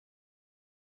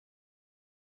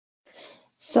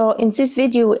So in this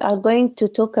video, we are going to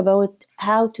talk about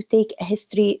how to take a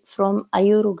history from a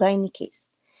urogyne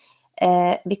case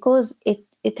because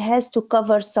it has to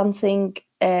cover something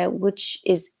which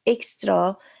is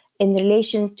extra in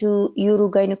relation to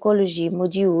urogynecology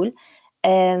module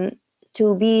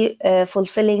to be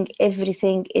fulfilling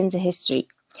everything in the history.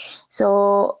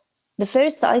 So the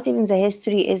first item in the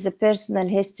history is a personal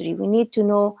history. We need to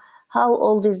know how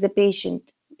old is the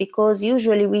patient, because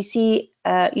usually we see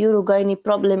a urogyne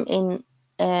problem in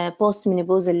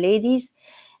postmenopausal ladies.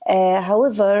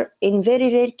 However, in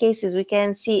very rare cases, we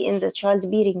can see in the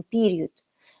childbearing period.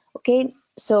 Okay,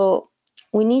 so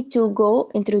we need to go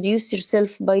introduce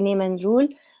yourself by name and rule,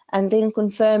 and then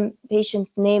confirm patient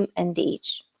name and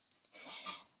age.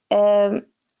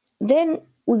 Then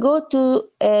we go to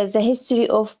the history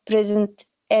of present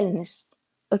illness.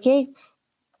 Okay,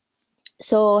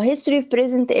 so history of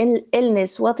present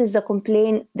illness, what is the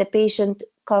complaint the patient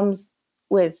comes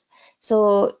with?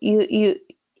 So you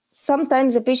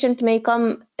sometimes the patient may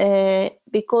come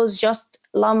because just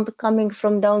lump coming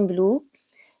from down below.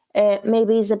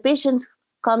 Maybe the patient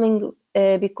coming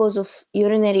because of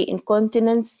urinary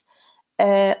incontinence,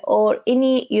 or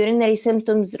any urinary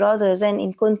symptoms rather than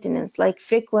incontinence, like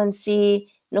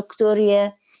frequency,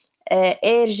 nocturia,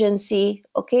 urgency,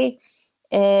 okay,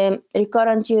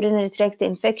 recurrent urinary tract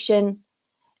infection,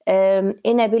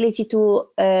 inability to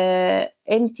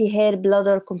empty her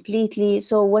bladder completely.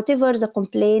 So whatever the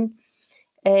complaint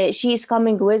she is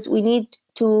coming with, we need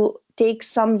to take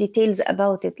some details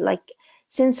about it, like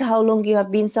since how long you have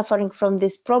been suffering from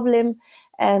this problem,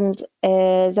 and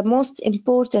the most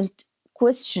important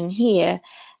question here,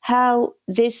 how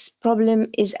this problem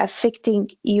is affecting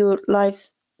your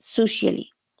life socially,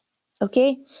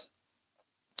 okay,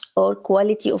 or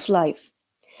quality of life,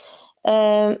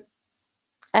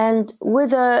 and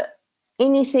whether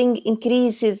anything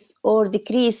increases or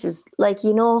decreases, like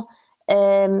if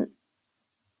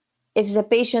the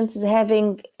patient is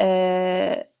having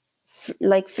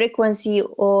like frequency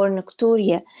or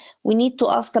nocturia, we need to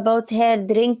ask about her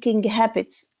drinking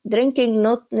habits. Drinking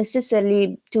not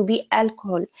necessarily to be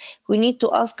alcohol. We need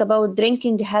to ask about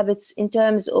drinking habits in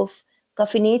terms of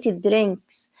caffeinated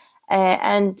drinks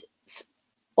and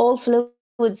all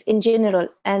fluids in general,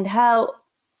 and how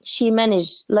she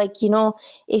managed, like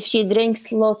if she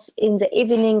drinks lots in the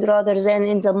evening rather than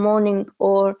in the morning,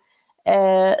 or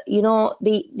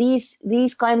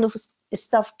these kind of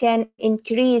stuff can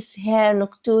increase her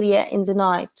nocturia in the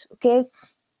night. Okay,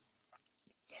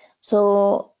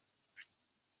 so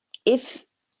if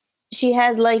she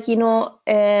has like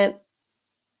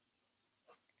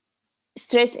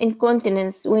stress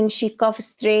incontinence, when she cough,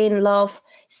 strain, laugh,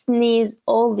 sneeze,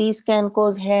 all these can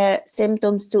cause her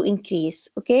symptoms to increase.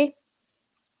 Okay,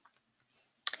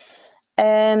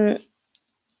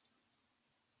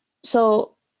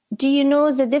 so do you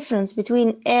know the difference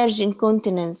between urge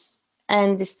incontinence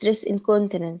and the stress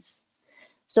incontinence?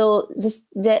 So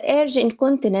the urge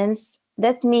incontinence,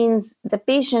 that means the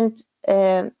patient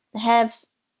have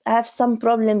some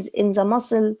problems in the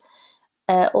muscle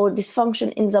or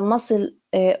dysfunction in the muscle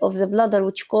of the bladder,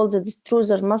 which called the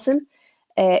detrusor muscle.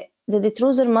 The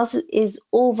detrusor muscle is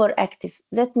overactive.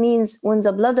 That means when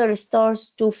the bladder starts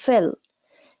to fill,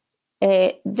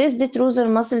 this detrusor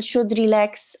muscle should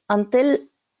relax until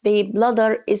the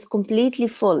bladder is completely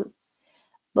full.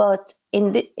 But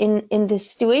in the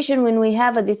situation when we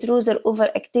have a detrusor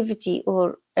overactivity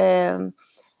or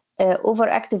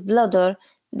overactive bladder,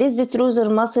 this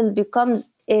detrusor muscle becomes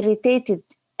irritated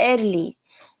early.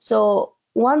 So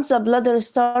once the bladder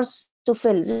starts to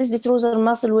fill, this detrusor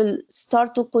muscle will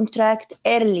start to contract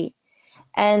early,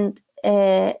 and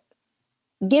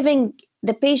giving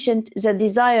the patient the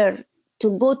desire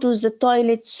to go to the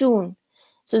toilet soon.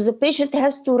 So the patient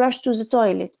has to rush to the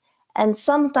toilet, and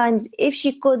sometimes if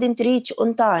she couldn't reach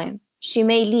on time, she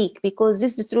may leak, because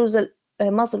this detrusor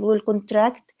muscle will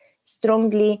contract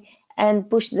strongly and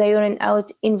push the urine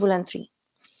out involuntarily,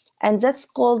 and that's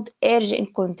called urge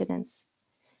incontinence.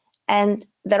 And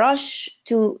the rush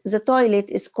to the toilet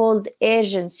is called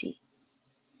urgency.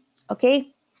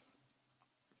 Okay.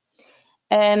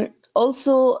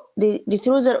 Also, the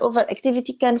detrusor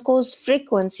overactivity can cause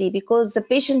frequency, because the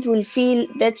patient will feel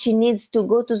that she needs to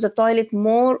go to the toilet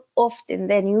more often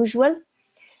than usual,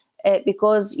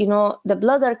 because the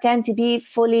bladder can't be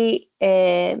fully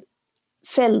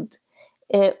filled.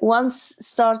 Once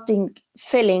starting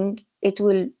filling, it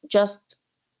will just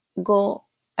go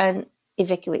and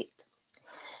evacuate.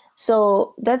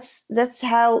 So that's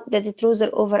how the detrusor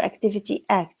overactivity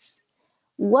acts.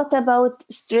 What about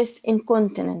stress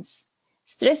incontinence?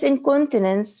 Stress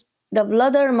incontinence the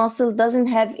bladder muscle doesn't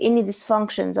have any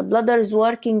dysfunction. The bladder is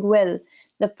working well.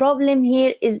 The problem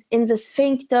here is in the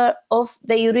sphincter of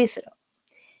the urethra.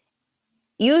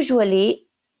 Usually,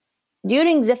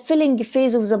 during the filling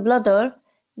phase of the bladder,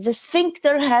 the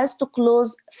sphincter has to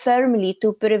close firmly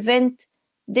to prevent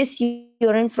this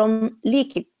urine from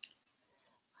leaking.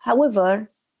 However,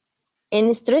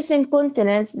 in stress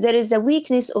incontinence, there is a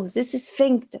weakness of this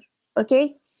sphincter,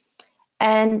 okay?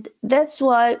 And that's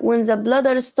why when the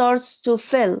bladder starts to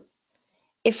fill,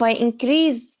 if I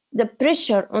increase the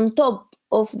pressure on top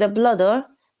of the bladder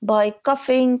by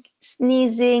coughing,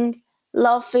 sneezing,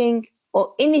 laughing,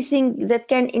 or anything that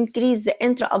can increase the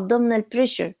intra-abdominal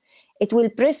pressure, it will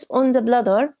press on the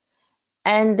bladder,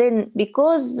 and then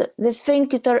because the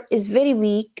sphincter is very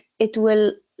weak, it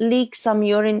will leak some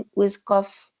urine with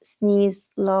cough, sneeze,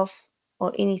 laugh,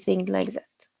 or anything like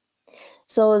that.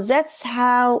 So that's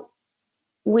how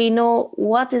we know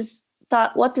what is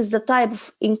the type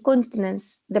of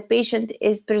incontinence the patient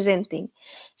is presenting.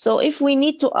 So if we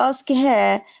need to ask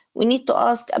her, we need to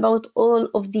ask about all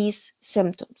of these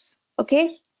symptoms.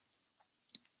 Okay,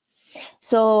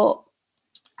 so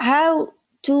how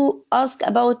to ask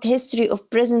about history of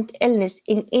present illness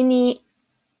in any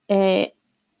uh,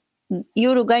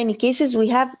 urogyne cases? We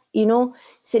have,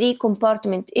 three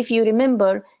compartments. If you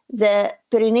remember the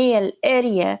perineal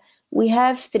area, we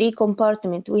have three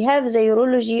compartments. We have the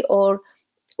urology, or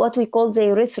what we call the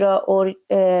urethra, or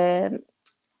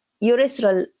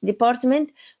urethral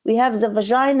department. We have the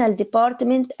vaginal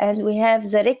department, and we have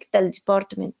the rectal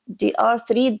department. They are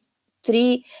three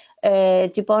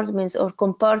departments or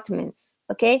compartments.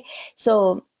 Okay,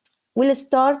 so we'll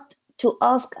start to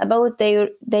ask about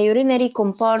the urinary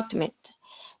compartment.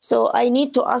 So I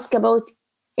need to ask about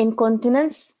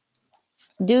incontinence.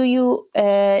 Do you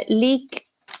leak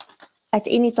at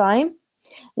any time?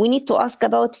 We need to ask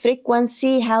about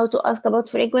frequency. How to ask about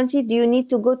frequency? Do you need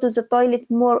to go to the toilet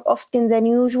more often than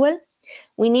usual?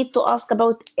 We need to ask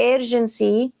about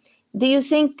urgency. Do you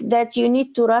think that you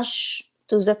need to rush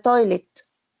to the toilet?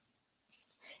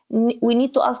 We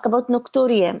need to ask about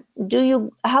nocturia.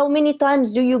 How many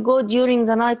times do you go during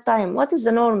the night time? What is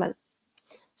the normal?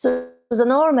 So the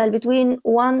normal between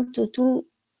 1 to 2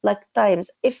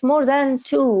 times. If more than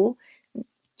 2,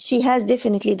 she has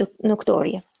definitely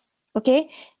nocturia. Okay,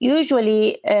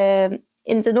 usually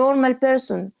in the normal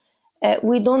person,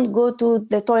 we don't go to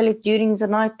the toilet during the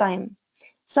night time.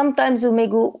 Sometimes we may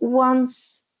go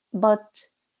once, but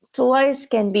twice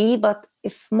can be, but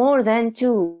if more than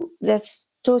 2, that's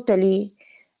totally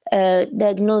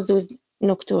diagnosed with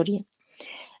nocturia.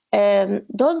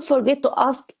 Don't forget to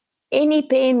ask any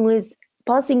pain with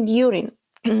passing urine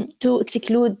to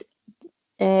exclude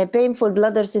painful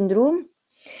bladder syndrome.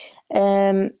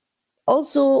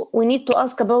 Also, we need to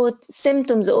ask about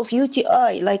symptoms of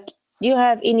UTI, like do you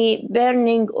have any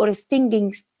burning or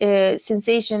stinging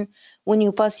sensation when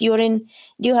you pass urine?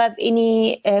 Do you have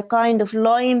any kind of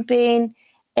loin pain,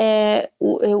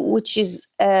 which is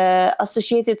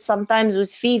associated sometimes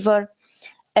with fever?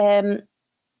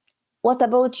 What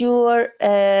about your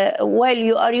while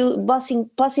you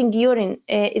passing urine?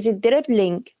 Is it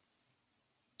dribbling?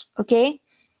 Okay.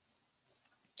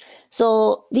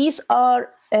 So these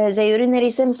are the urinary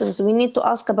symptoms. We need to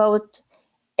ask about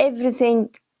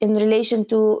everything in relation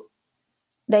to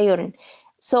the urine.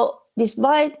 So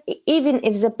despite, even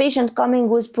if the patient coming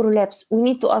with prolapse, we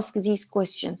need to ask these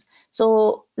questions.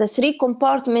 So the three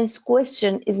compartments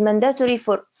question is mandatory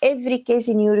for every case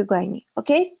in urogyne.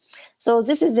 Okay, so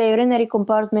this is the urinary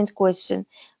compartment question.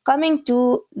 Coming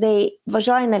to the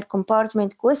vaginal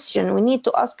compartment question, we need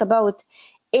to ask about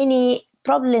any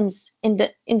problems in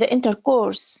the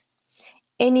intercourse,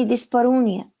 any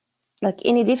dyspareunia, like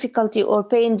any difficulty or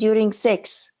pain during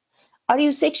sex. Are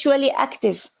you sexually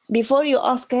active? Before you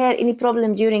ask her any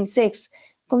problem during sex,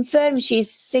 confirm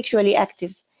she's sexually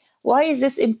active. Why is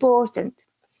this important?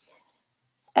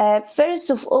 First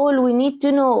of all, we need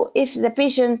to know if the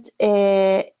patient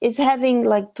is having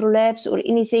like prolapse or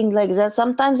anything like that.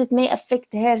 Sometimes it may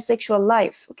affect her sexual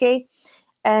life, okay?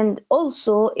 And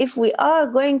also, if we are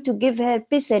going to give her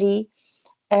pessary,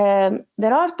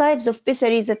 there are types of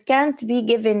pessaries that can't be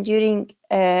given during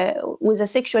with a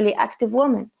sexually active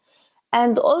woman.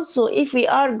 And also, if we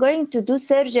are going to do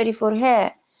surgery for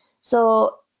her,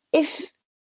 so if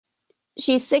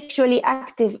she's sexually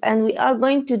active and we are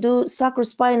going to do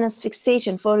sacrospinous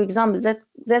fixation, for example,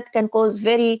 that can cause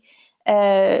very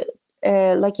tight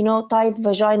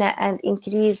vagina and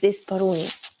increase this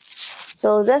dyspareunia.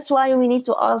 So that's why we need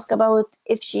to ask about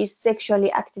if she's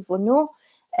sexually active or no.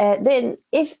 Then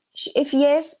if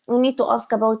yes, we need to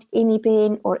ask about any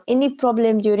pain or any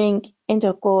problem during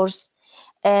intercourse.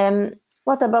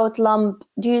 What about lump?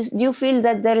 Do you feel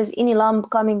that there is any lump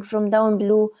coming from down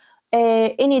below?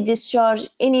 Any discharge,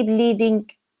 any bleeding,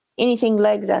 anything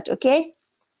like that, okay?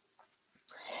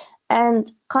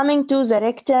 And coming to the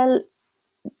rectal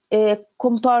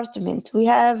compartment, we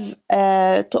have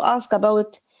to ask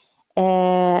about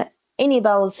uh, any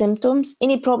bowel symptoms,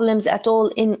 any problems at all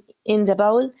in the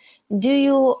bowel. Do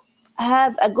you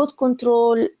have a good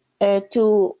control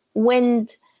to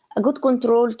wind, a good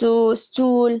control to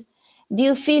stool? Do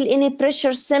you feel any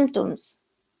pressure symptoms?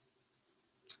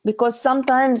 Because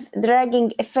sometimes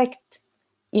dragging effect,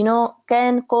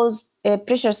 can cause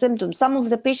pressure symptoms. Some of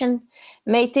the patient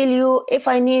may tell you, if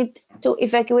I need to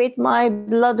evacuate my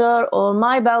bladder or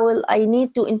my bowel, I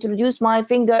need to introduce my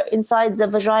finger inside the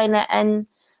vagina and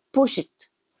push it.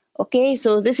 Okay,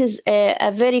 so this is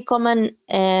a very common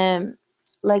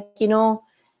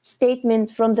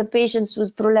statement from the patients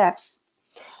with prolapse.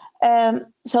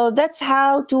 So that's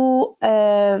how to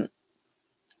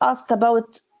ask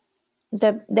about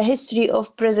the history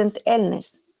of present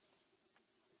illness.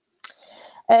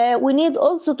 We need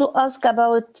also to ask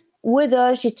about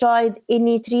whether she tried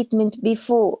any treatment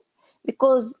before,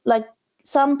 because like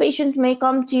some patient may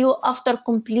come to you after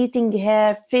completing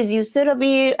her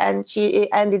physiotherapy and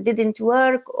it didn't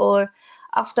work, or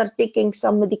after taking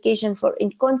some medication for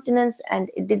incontinence and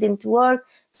it didn't work.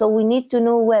 So we need to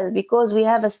know well, because we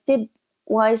have a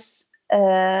stepwise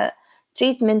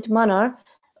treatment manner.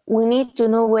 We need to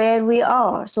know where we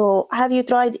are. So have you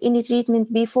tried any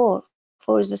treatment before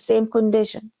for the same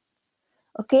condition?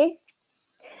 Okay.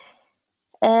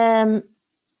 um,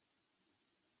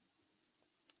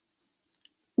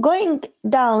 Going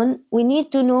down, we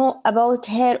need to know about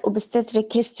her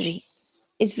obstetric history.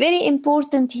 It's very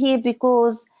important here,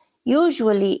 because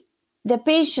usually the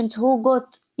patient who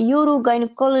got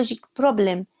urogynecologic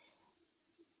problem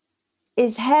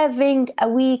is having a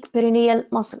weak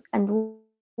perineal muscle. And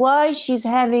why she's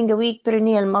having a weak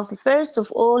perineal muscle? First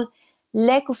of all,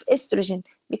 lack of estrogen,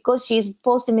 because she is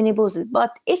postmenopausal.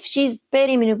 But if she's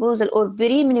perimenopausal or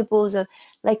premenopausal,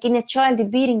 like in a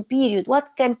childbearing period,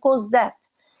 what can cause that?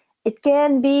 It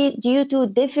can be due to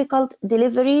difficult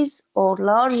deliveries or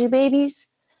large babies,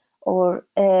 or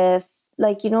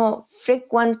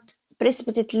frequent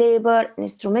precipitate labor,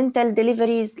 instrumental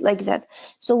deliveries, like that.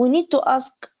 So we need to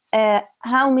ask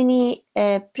how many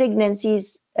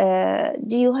pregnancies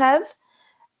do you have.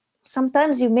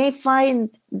 Sometimes you may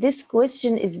find this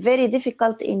question is very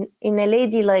difficult in a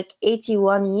lady like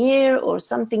 81 year or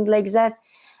something like that.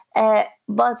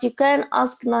 But you can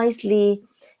ask nicely,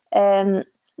 um,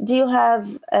 do you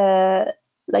have I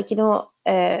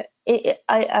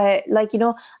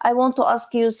want to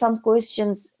ask you some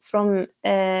questions from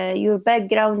your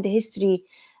background history.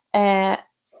 uh,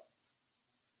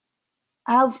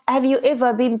 have you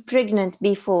ever been pregnant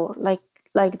before,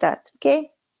 like that?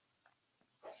 Okay.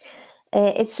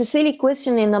 It's a silly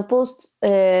question in a post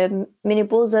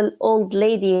menopausal old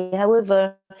lady.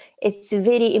 However, it's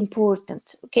very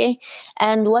important. Okay.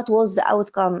 And what was the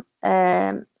outcome?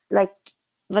 Like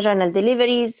vaginal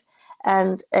deliveries.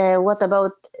 And what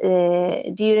about,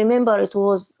 do you remember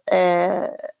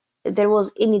there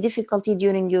was any difficulty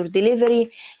during your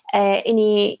delivery,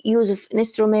 any use of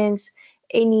instruments,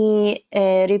 any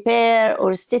repair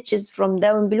or stitches from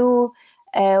down below?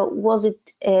 Was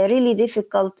it really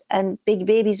difficult and big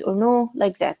babies or no,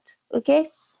 like that? Okay.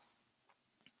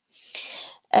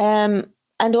 And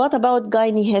what about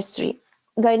gynae history?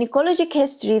 Gynecologic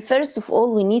history, first of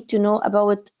all, we need to know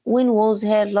about when was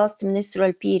her last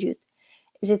menstrual period.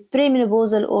 Is it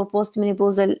premenopausal or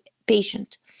postmenopausal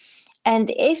patient?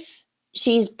 And if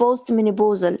she is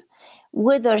postmenopausal,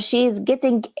 whether she is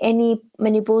getting any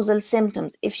menopausal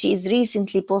symptoms, if she is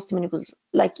recently postmenopausal,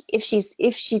 like if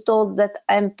she told that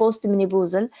I'm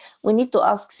postmenopausal, we need to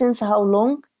ask since how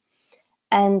long,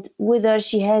 and whether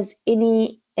she has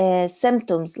any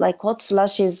symptoms like hot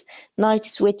flushes, night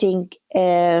sweating,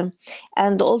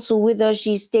 and also whether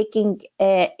she's taking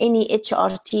any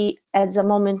HRT at the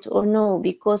moment or no,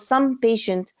 because some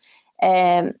patients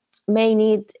may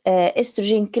need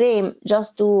estrogen cream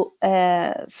just to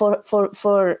for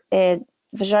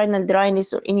vaginal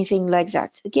dryness or anything like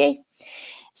that. Okay,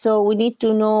 so we need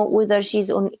to know whether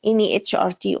she's on any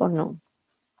HRT or no.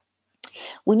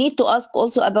 We need to ask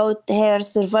also about her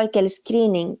cervical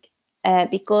screening,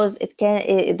 because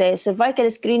the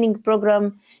cervical screening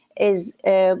program is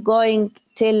going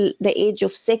till the age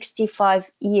of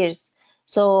 65 years.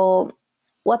 So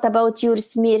what about your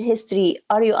smear history?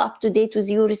 Are you up to date with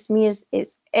your smears?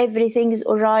 Is everything is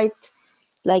all right?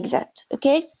 Like that.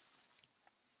 Okay.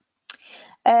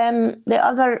 The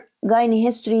other gynae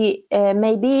history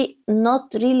may be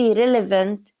not really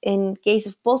relevant in case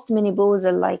of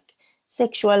postmenopausal, like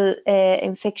sexual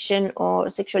infection or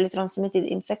sexually transmitted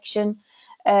infection,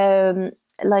 um,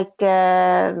 like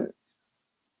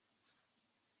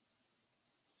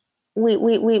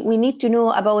we need to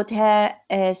know about her,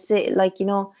 say, like, you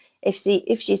know, if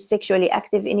she's sexually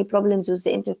active, any problems with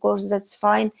the intercourse, that's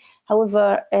fine.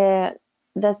 However,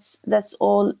 that's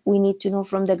all we need to know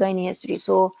from the gynae history.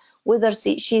 So whether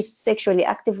she's sexually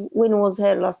active, when was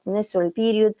her last menstrual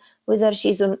period, whether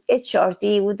she's on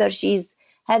HRT, whether she's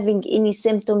having any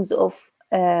symptoms of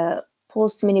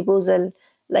postmenopausal,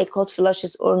 like hot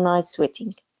flushes or night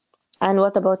sweating, and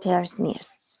what about her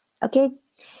smears. Okay.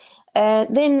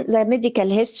 Then the medical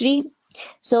history.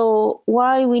 So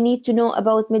why we need to know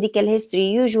about medical history?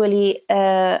 Usually,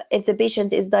 if the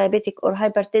patient is diabetic or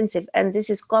hypertensive, and this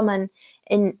is common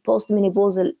in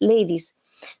postmenopausal ladies.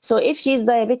 So if she is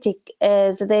diabetic,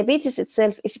 the diabetes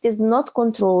itself, if it is not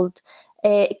controlled,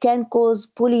 can cause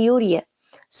polyuria.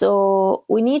 So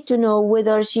we need to know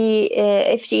whether if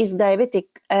she is diabetic,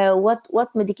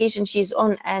 what medication she's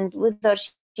on, and whether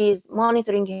she is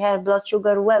monitoring her blood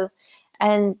sugar well,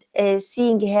 and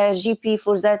seeing her GP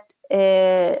for that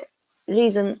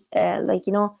reason, like,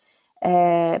 you know,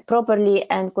 properly,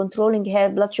 and controlling her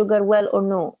blood sugar well or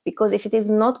no. Because if it is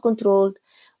not controlled,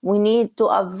 we need to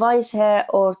advise her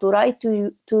or to write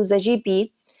to the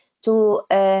GP to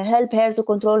help her to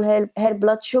control her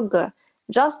blood sugar,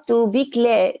 just to be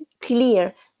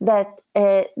clear that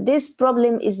this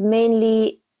problem is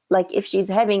mainly, like, if she's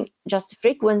having just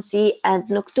frequency and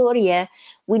nocturia,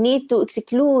 we need to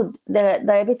exclude the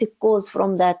diabetic cause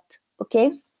from that.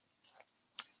 Okay.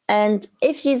 And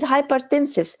if she's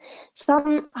hypertensive,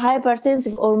 some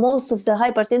hypertensive or most of the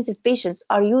hypertensive patients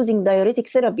are using diuretic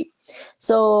therapy.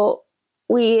 So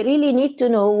we really need to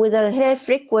know whether her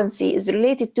frequency is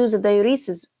related to the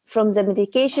diuresis from the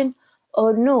medication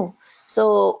or no.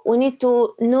 So we need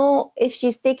to know if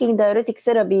she's taking diuretic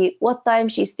therapy, what time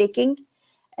she's taking.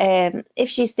 If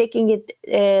she's taking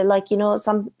it, like, you know,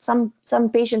 some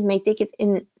patient may take it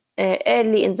in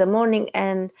early in the morning,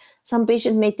 and some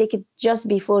patient may take it just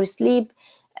before sleep,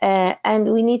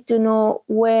 and we need to know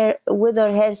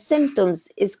whether her symptoms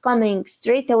is coming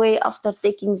straight away after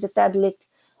taking the tablet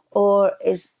or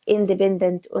is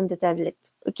independent on the tablet.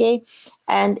 Okay.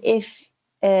 And if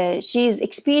she's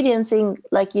experiencing,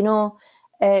 like, you know,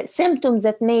 symptoms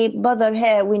that may bother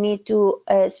her, we need to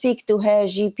speak to her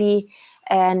GP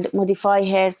and modify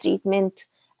her treatment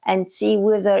and see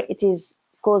whether it is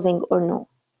causing or no.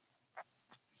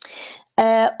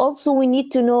 Also, we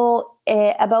need to know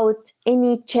about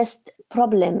any chest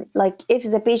problem, like if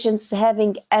the patient's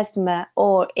having asthma,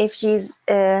 or if she's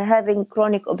having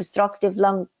chronic obstructive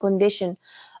lung condition,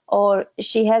 or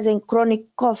she has a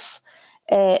chronic cough.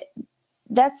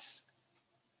 That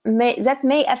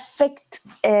may affect,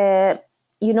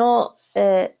 you know,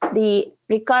 the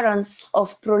recurrence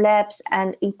of prolapse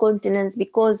and incontinence,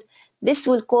 because this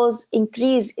will cause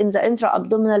increase in the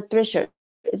intra-abdominal pressure.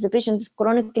 If the patient is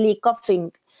chronically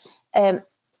coughing, um,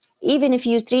 even if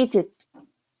you treat it,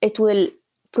 it will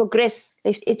progress.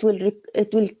 It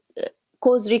will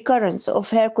cause recurrence of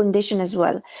her condition as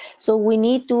well. So we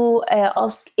need to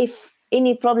ask if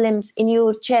any problems in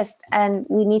your chest, and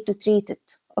we need to treat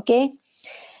it. Okay.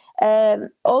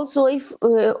 Also, if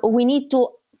we need to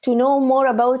know more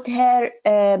about her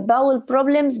bowel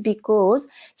problems, because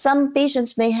some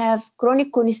patients may have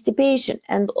chronic constipation,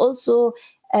 and also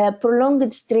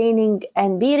prolonged straining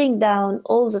and bearing down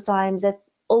all the time, that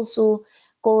also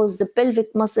cause the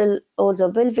pelvic muscle or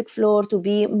the pelvic floor to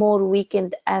be more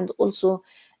weakened, and also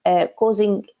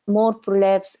causing more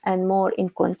prolapse and more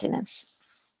incontinence.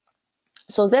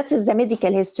 So that is the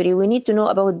medical history. We need to know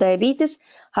about diabetes,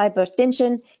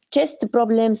 hypertension, chest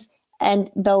problems,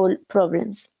 and bowel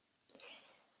problems.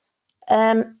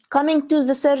 Coming to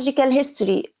the surgical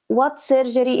history, what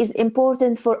surgery is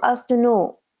important for us to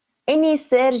know? Any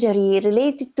surgery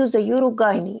related to the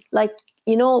urogyne, like,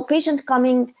 you know, patient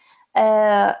coming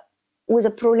with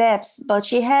a prolapse, but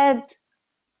she had,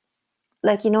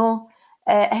 like, you know,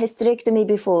 a hysterectomy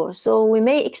before. So we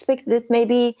may expect that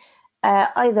maybe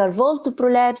either vault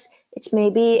prolapse, it may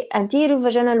be anterior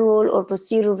vaginal wall or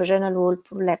posterior vaginal wall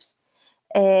prolapse.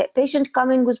 Patient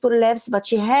coming with prolapse, but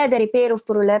she had a repair of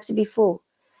prolapse before.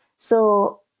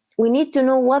 So we need to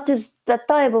know what is the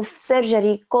type of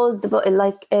surgery caused,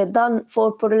 like done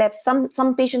for prolapse.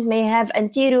 Some patient may have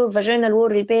anterior vaginal wall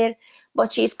repair,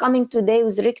 but she is coming today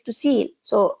with rectocele.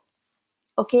 So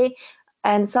okay,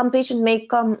 and some patient may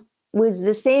come with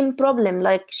the same problem,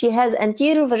 like she has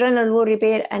anterior vaginal wall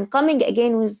repair and coming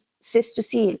again with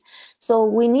cystocele. So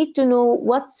we need to know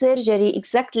what surgery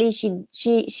exactly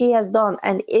she has done,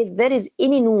 and if there is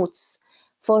any notes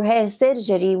for her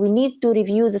surgery, we need to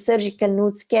review the surgical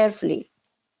notes carefully.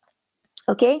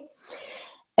 Okay.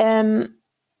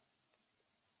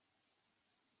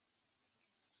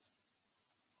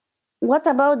 What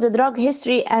about the drug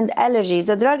history and allergies?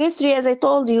 The drug history, as I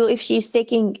told you, if she's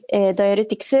taking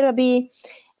diuretic therapy,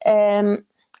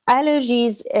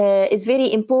 allergies is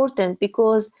very important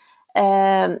because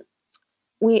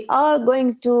we are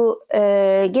going to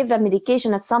give a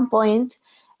medication at some point.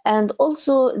 And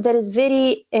also there is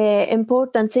very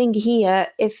important thing here.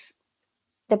 If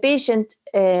the patient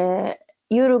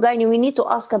urogyne, we need to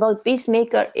ask about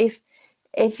pacemaker if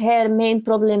her main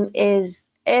problem is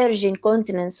urge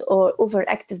incontinence or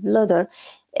overactive bladder.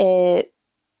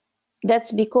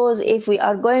 That's because if we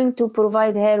are going to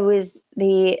provide her with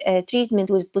the treatment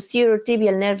with posterior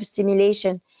tibial nerve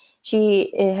stimulation,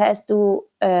 she has to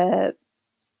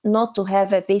not to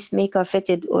have a pacemaker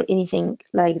fitted or anything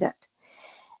like that.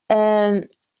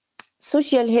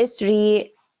 Social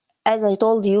history, as I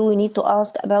told you, we need to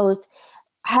ask about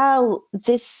how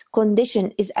this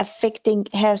condition is affecting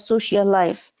her social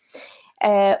life.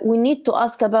 We need to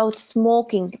ask about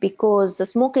smoking because the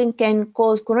smoking can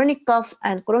cause chronic cough,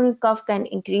 and chronic cough can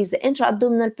increase the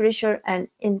intra-abdominal pressure, and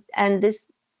this,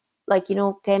 like,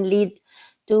 can lead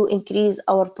to increase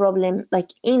our problem,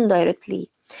 like, indirectly.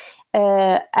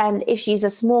 And if she's a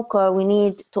smoker, we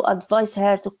need to advise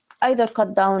her to either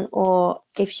cut down, or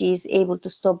if she's able to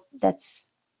stop,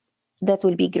 that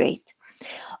will be great.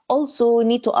 Also, we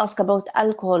need to ask about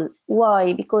alcohol.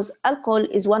 Why? Because alcohol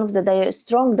is one of the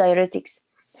strong diuretics.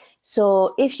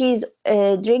 So if she's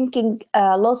drinking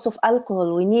lots of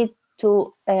alcohol, we need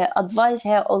to advise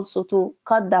her also to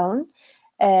cut down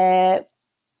uh,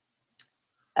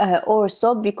 or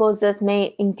stop, because that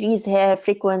may increase her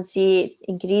frequency,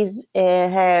 increase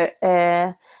her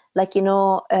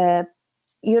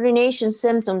urination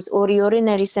symptoms or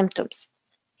urinary symptoms.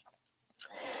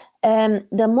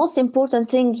 The most important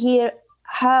thing here,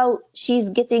 how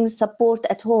she's getting support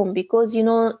at home, because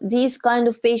these kind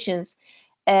of patients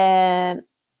uh,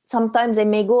 sometimes they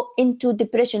may go into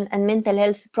depression and mental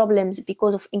health problems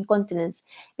because of incontinence,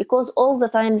 because all the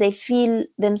time they feel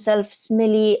themselves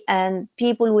smelly and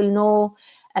people will know,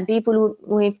 and people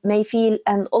may feel,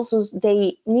 and also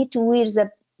they need to wear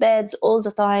the pads all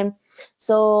the time.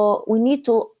 So we need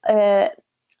to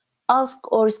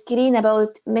ask or screen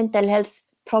about mental health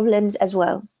problems as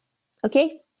well.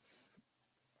 Okay.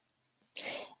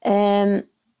 um,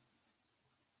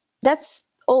 that's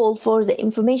all for the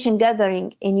information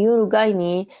gathering in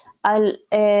urogyne. I'll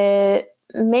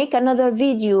make another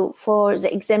video for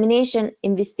the examination,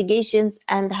 investigations,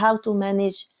 and how to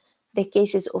manage the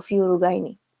cases of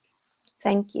urogyne.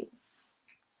 Thank you.